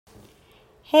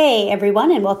Hey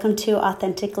everyone, and welcome to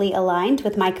Authentically Aligned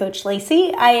with my coach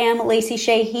Lacey. I am Lacey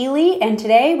Shea Healy, and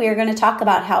today we are going to talk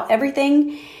about how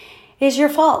everything is your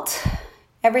fault.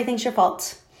 Everything's your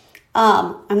fault.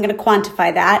 I'm going to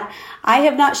quantify that. I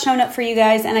have not shown up for you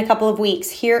guys in a couple of weeks.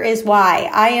 Here is why.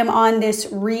 I am on this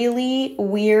really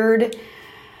weird,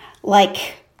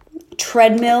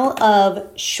 treadmill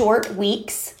of short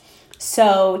weeks.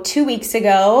 So 2 weeks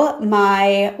ago,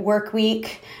 my work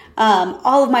week,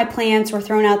 all of my plans were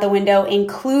thrown out the window,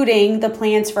 including the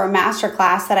plans for a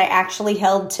masterclass that I actually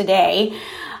held today,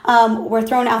 were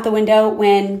thrown out the window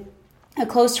when a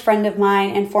close friend of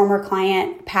mine and former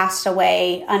client passed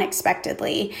away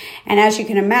unexpectedly. And as you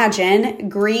can imagine,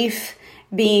 grief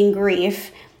being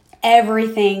grief,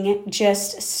 everything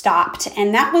just stopped.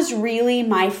 And that was really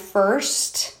my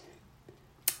first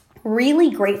really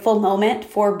grateful moment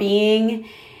for being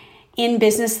in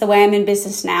business the way I'm in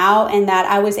business now, and that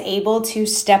I was able to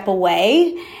step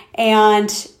away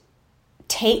and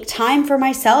take time for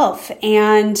myself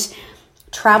and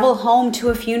travel home to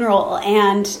a funeral.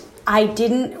 And I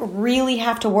didn't really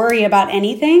have to worry about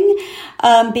anything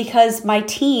because my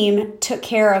team took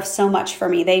care of so much for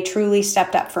me. They truly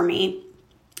stepped up for me.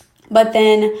 But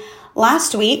then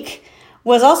last week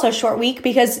was also a short week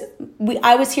because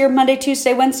I was here Monday,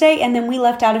 Tuesday, Wednesday, and then we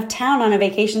left out of town on a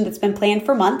vacation that's been planned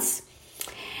for months.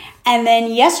 And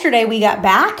then yesterday we got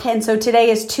back, and so today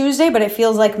is Tuesday, but it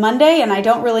feels like Monday, and I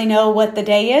don't really know what the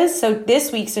day is, so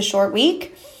this week's a short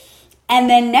week. And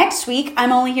then next week,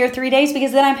 I'm only here 3 days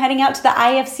because then I'm heading out to the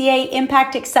IFCA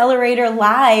Impact Accelerator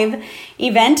Live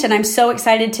event, and I'm so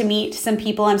excited to meet some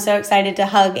people. I'm so excited to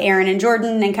hug Aaron and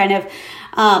Jordan and kind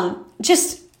of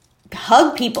just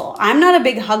hug people. I'm not a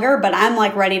big hugger, but I'm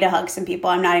ready to hug some people.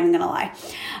 I'm not even going to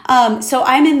lie. So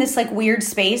I'm in this weird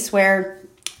space where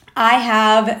I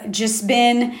have just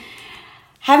been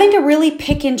having to really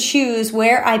pick and choose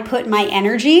where I put my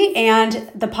energy, and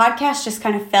the podcast just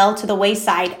kind of fell to the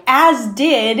wayside, as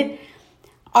did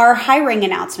our hiring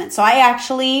announcement. So I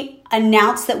actually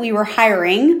announced that we were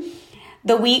hiring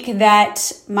the week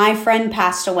that my friend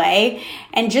passed away,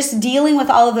 and just dealing with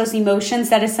all of those emotions,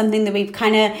 that is something that we've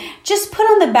kind of just put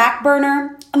on the back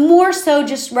burner, more so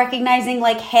just recognizing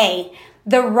hey,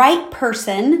 the right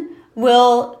person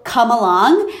will come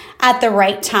along at the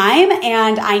right time,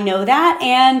 and I know that,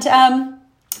 and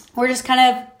we're just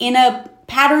kind of in a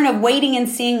pattern of waiting and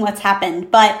seeing what's happened.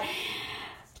 But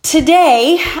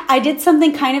today I did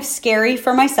something kind of scary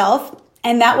for myself,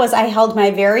 and that was I held my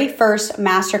very first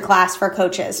masterclass for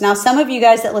coaches. Now, some of you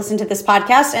guys that listen to this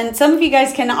podcast, and some of you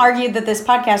guys can argue that this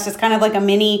podcast is kind of like a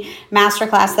mini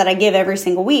masterclass that I give every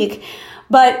single week,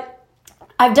 but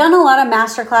I've done a lot of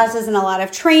masterclasses and a lot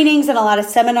of trainings and a lot of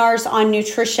seminars on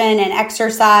nutrition and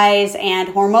exercise and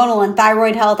hormonal and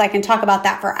thyroid health. I can talk about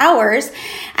that for hours.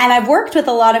 And I've worked with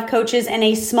a lot of coaches in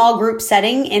a small group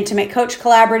setting, intimate coach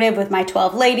collaborative with my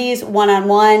 12 ladies,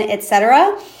 one-on-one,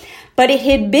 etc. But it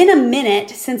had been a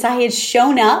minute since I had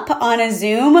shown up on a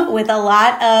Zoom with a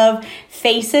lot of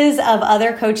faces of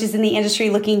other coaches in the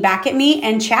industry looking back at me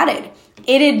and chatted.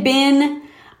 It had been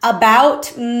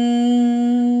about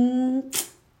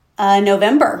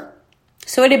November.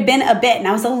 So it had been a bit, and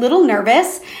I was a little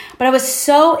nervous, but I was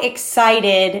so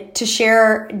excited to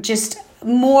share just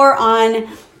more on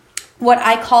what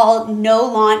I call no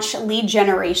launch lead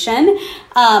generation.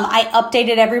 I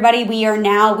updated everybody. We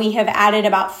have added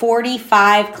about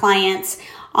 45 clients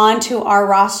onto our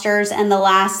rosters in the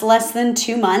last less than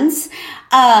 2 months.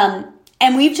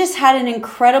 And we've just had an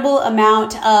incredible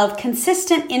amount of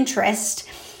consistent interest.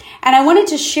 And I wanted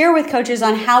to share with coaches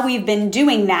on how we've been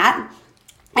doing that.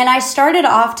 And I started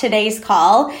off today's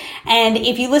call. And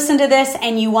if you listen to this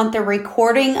and you want the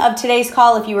recording of today's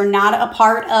call, if you were not a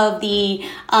part of the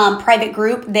private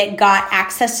group that got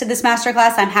access to this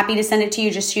masterclass, I'm happy to send it to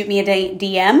you. Just shoot me a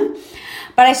DM.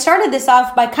 But I started this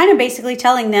off by kind of basically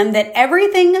telling them that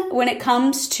everything when it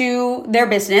comes to their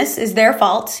business is their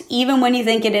fault, even when you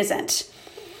think it isn't.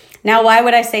 Now, why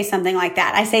would I say something like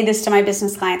that? I say this to my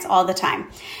business clients all the time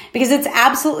because it's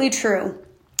absolutely true.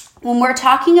 When we're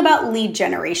talking about lead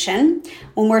generation,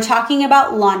 when we're talking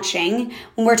about launching,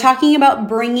 when we're talking about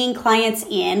bringing clients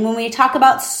in, when we talk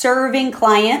about serving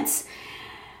clients,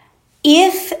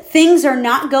 if things are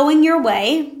not going your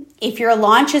way, if your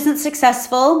launch isn't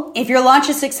successful, if your launch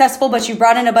is successful, but you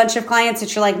brought in a bunch of clients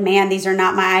that you're like, man, these are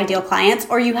not my ideal clients,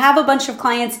 or you have a bunch of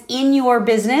clients in your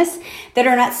business that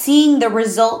are not seeing the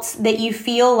results that you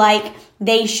feel like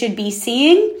they should be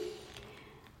seeing,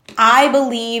 I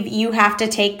believe you have to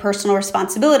take personal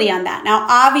responsibility on that. Now,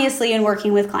 obviously, in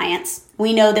working with clients,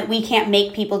 we know that we can't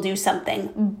make people do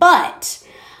something, but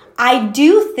I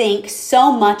do think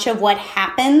so much of what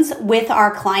happens with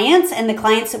our clients and the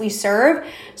clients that we serve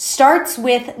starts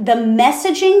with the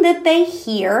messaging that they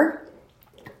hear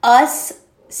us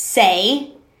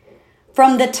say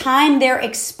from the time they're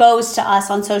exposed to us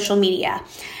on social media.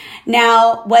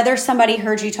 Now, whether somebody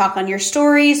heard you talk on your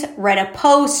stories, read a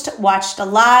post, watched a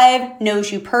live,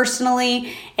 knows you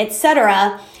personally,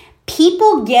 etc.,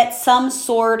 people get some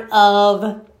sort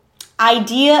of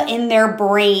idea in their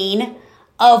brain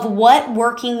of what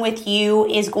working with you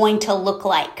is going to look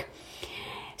like.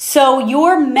 So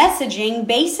your messaging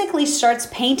basically starts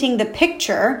painting the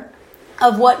picture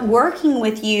of what working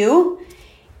with you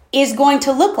is going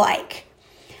to look like.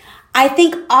 I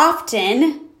think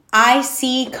often I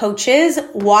see coaches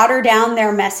water down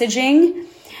their messaging,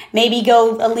 maybe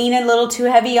go lean a little too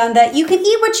heavy on that. You can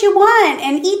eat what you want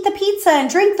and eat the pizza and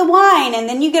drink the wine. And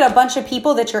then you get a bunch of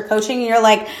people that you're coaching and you're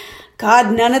like,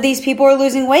 God, none of these people are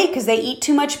losing weight because they eat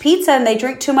too much pizza and they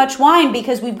drink too much wine,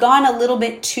 because we've gone a little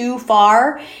bit too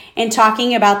far in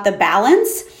talking about the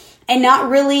balance and not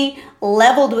really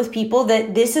leveled with people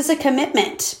that this is a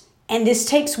commitment and this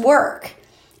takes work.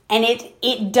 And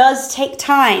it does take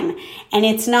time, and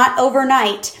it's not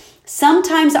overnight.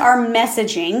 Sometimes our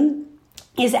messaging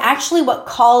is actually what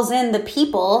calls in the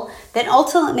people that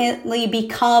ultimately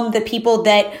become the people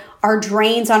that are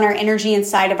drains on our energy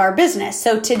inside of our business.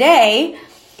 So today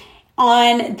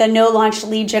on the No Launch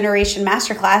Lead Generation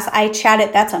Masterclass, I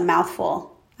chatted, that's a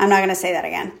mouthful. I'm not going to say that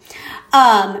again.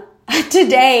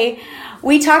 Today,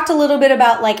 we talked a little bit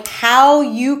about like how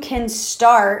you can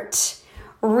start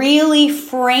really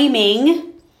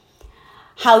framing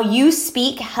how you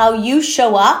speak, how you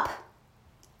show up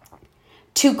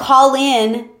to call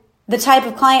in the type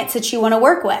of clients that you want to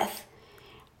work with.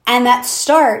 And that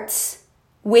starts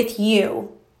with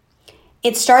you.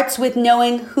 It starts with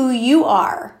knowing who you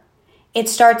are. It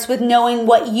starts with knowing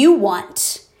what you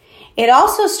want. It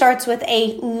also starts with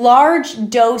a large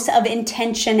dose of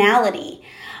intentionality.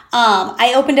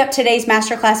 I opened up today's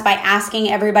masterclass by asking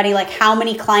everybody like how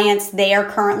many clients they are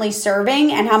currently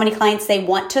serving and how many clients they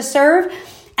want to serve.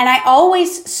 And I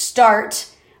always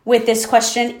start with this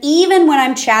question, even when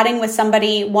I'm chatting with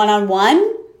somebody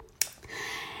one-on-one,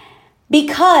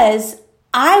 because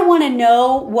I want to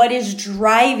know what is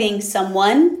driving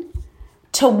someone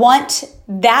to want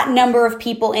that number of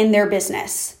people in their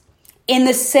business. In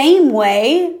the same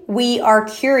way, we are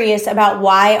curious about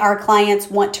why our clients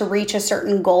want to reach a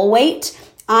certain goal weight.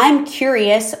 I'm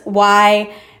curious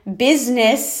why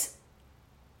business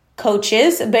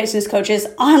coaches,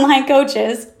 online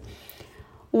coaches,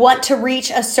 want to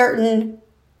reach a certain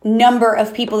number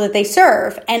of people that they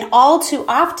serve. And all too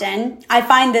often, I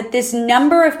find that this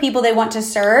number of people they want to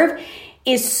serve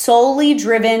is solely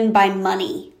driven by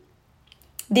money.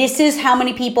 This is how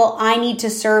many people I need to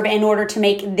serve in order to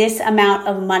make this amount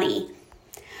of money.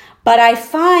 But I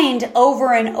find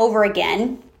over and over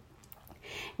again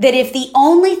that if the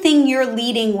only thing you're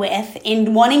leading with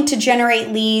in wanting to generate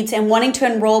leads and wanting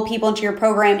to enroll people into your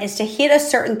program is to hit a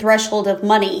certain threshold of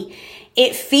money,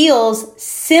 it feels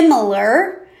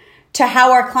similar to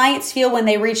how our clients feel when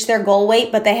they reach their goal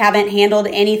weight, but they haven't handled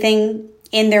anything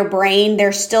in their brain.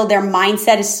 Their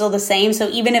mindset is still the same. So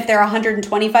even if they're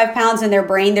 125 pounds in their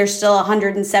brain, they're still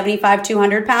 175,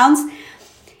 200 pounds.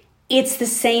 It's the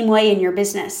same way in your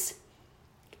business.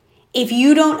 If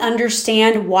you don't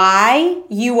understand why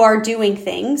you are doing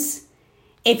things,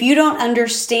 if you don't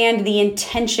understand the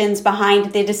intentions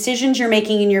behind the decisions you're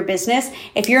making in your business,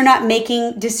 if you're not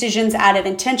making decisions out of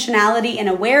intentionality and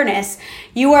awareness,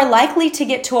 you are likely to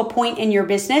get to a point in your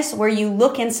business where you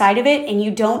look inside of it and you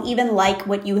don't even like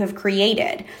what you have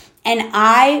created. And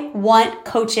I want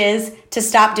coaches to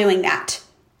stop doing that,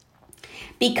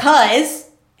 because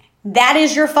that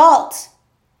is your fault.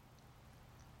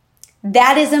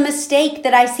 That is a mistake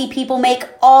that I see people make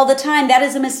all the time. That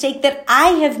is a mistake that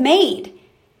I have made.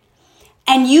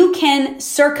 And you can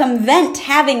circumvent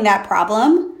having that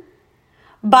problem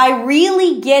by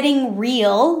really getting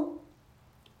real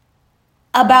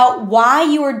about why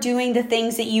you are doing the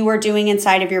things that you are doing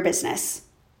inside of your business.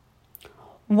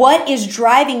 What is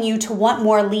driving you to want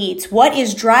more leads? What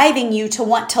is driving you to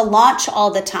want to launch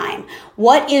all the time?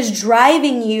 What is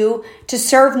driving you to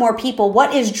serve more people?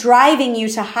 What is driving you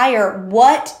to hire?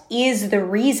 What is the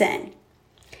reason?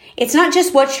 It's not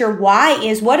just what your why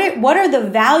is. What are the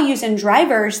values and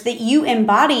drivers that you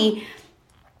embody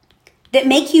that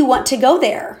make you want to go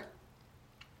there?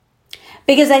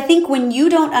 Because I think when you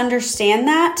don't understand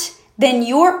that, then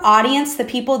your audience, the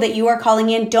people that you are calling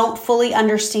in, don't fully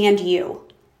understand you.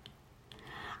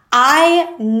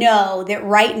 I know that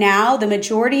right now, the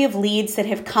majority of leads that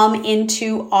have come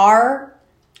into our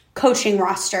coaching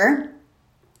roster,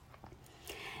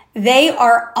 they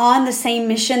are on the same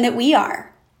mission that we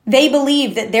are. They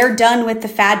believe that they're done with the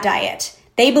fad diet.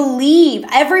 They believe,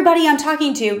 everybody I'm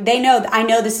talking to, they know, I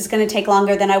know this is going to take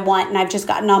longer than I want, and I've just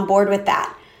gotten on board with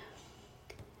that.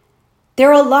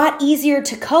 They're a lot easier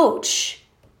to coach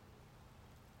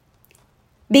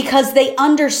because they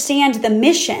understand the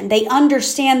mission. They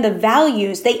understand the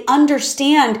values. They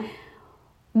understand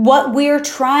what we're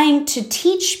trying to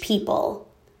teach people.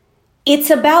 It's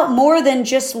about more than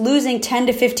just losing 10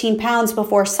 to 15 pounds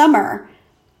before summer.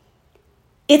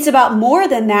 It's about more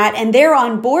than that, and they're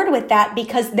on board with that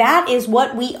because that is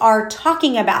what we are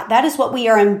talking about. That is what we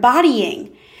are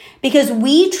embodying, because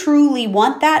we truly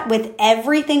want that with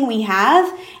everything we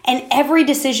have, and every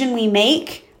decision we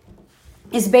make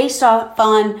is based off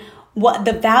on what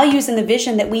the values and the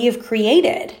vision that we have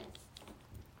created.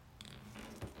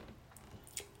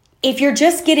 If you're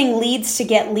just getting leads to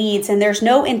get leads and there's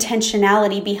no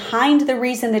intentionality behind the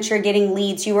reason that you're getting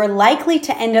leads, you are likely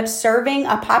to end up serving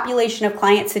a population of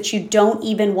clients that you don't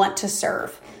even want to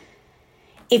serve.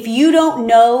 If you don't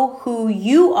know who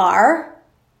you are,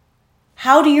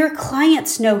 how do your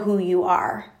clients know who you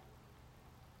are?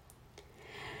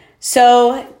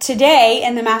 So today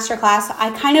in the masterclass, I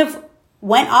kind of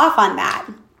went off on that.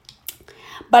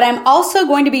 But I'm also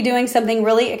going to be doing something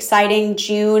really exciting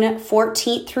June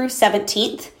 14th through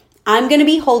 17th. I'm going to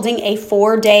be holding a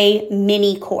 4-day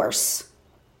mini course.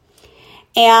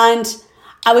 And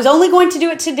I was only going to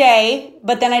do it today,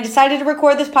 but then I decided to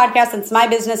record this podcast. It's my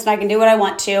business and I can do what I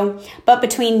want to. But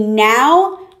between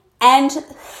now and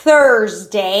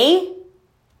Thursday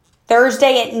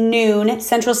at noon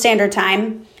Central Standard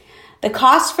Time, the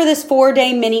cost for this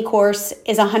 4-day mini course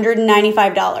is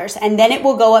 $195, and then it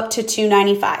will go up to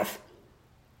 $295.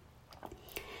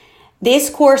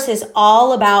 This course is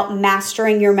all about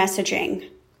mastering your messaging,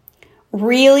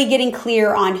 really getting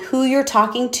clear on who you're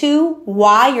talking to,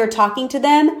 why you're talking to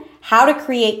them, how to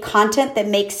create content that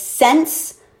makes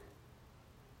sense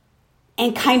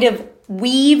and kind of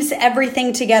weaves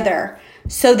everything together,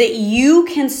 so that you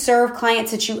can serve clients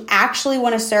that you actually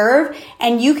want to serve,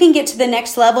 and you can get to the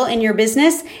next level in your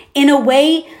business in a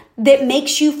way that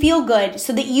makes you feel good,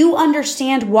 so that you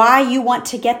understand why you want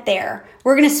to get there.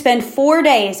 We're going to spend 4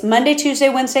 days, Monday, Tuesday,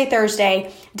 Wednesday,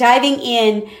 Thursday, diving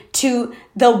in to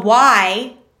the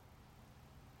why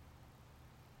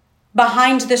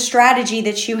behind the strategy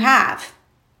that you have.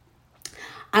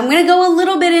 I'm going to go a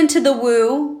little bit into the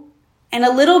woo and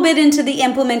a little bit into the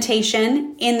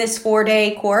implementation in this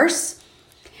 4-day course,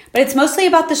 but it's mostly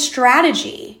about the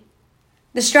strategy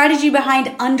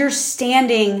behind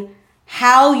understanding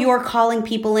how you're calling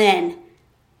people in.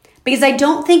 Because I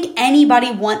don't think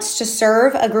anybody wants to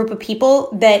serve a group of people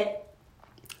that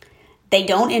they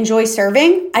don't enjoy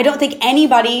serving. I don't think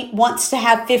anybody wants to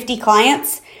have 50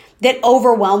 clients that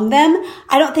overwhelm them.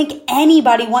 I don't think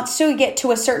anybody wants to get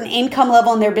to a certain income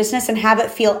level in their business and have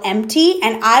it feel empty.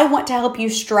 And I want to help you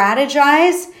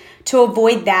strategize to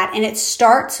avoid that. And it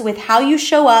starts with how you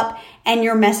show up and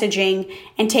your messaging,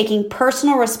 and taking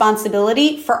personal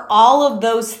responsibility for all of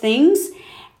those things,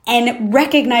 and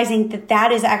recognizing that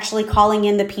that is actually calling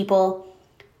in the people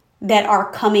that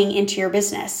are coming into your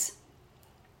business.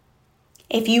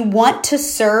 If you want to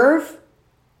serve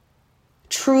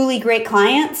truly great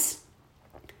clients,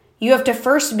 you have to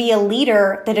first be a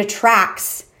leader that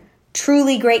attracts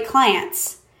truly great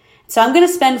clients. So I'm going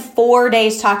to spend 4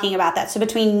 days talking about that. So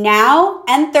between now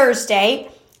and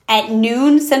Thursday at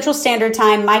noon Central Standard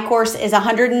Time, my course is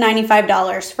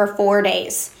 $195 for 4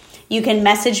 days. You can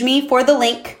message me for the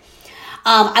link.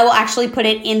 I will actually put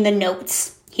it in the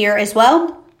notes here as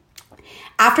well.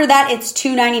 After that, it's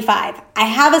 $295. I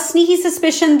have a sneaky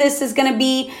suspicion this is going to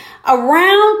be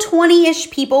around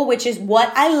 20-ish people, which is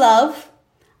what I love.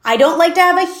 I don't like to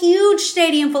have a huge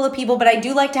stadium full of people, but I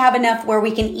do like to have enough where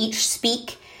we can each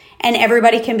speak and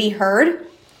everybody can be heard.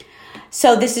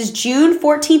 So this is June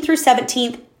 14th through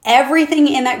 17th. Everything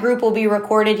in that group will be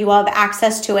recorded. You will have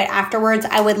access to it afterwards.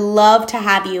 I would love to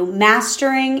have you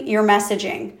mastering your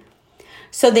messaging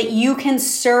so that you can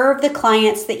serve the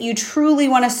clients that you truly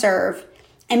want to serve,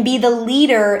 and be the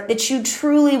leader that you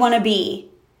truly want to be,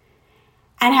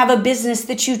 and have a business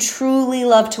that you truly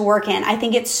love to work in. I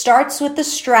think it starts with the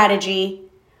strategy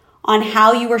on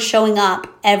how you are showing up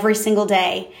every single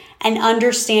day, and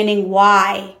understanding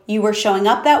why you are showing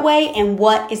up that way and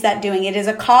what is that doing. It is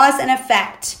a cause and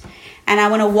effect, and I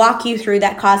want to walk you through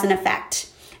that cause and effect.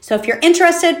 So if you're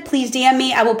interested, please DM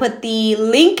me. I will put the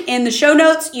link in the show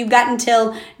notes. You've got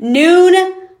until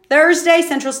noon Thursday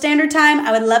Central Standard Time.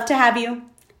 I would love to have you.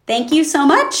 Thank you so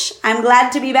much. I'm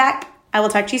glad to be back. I will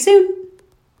talk to you soon.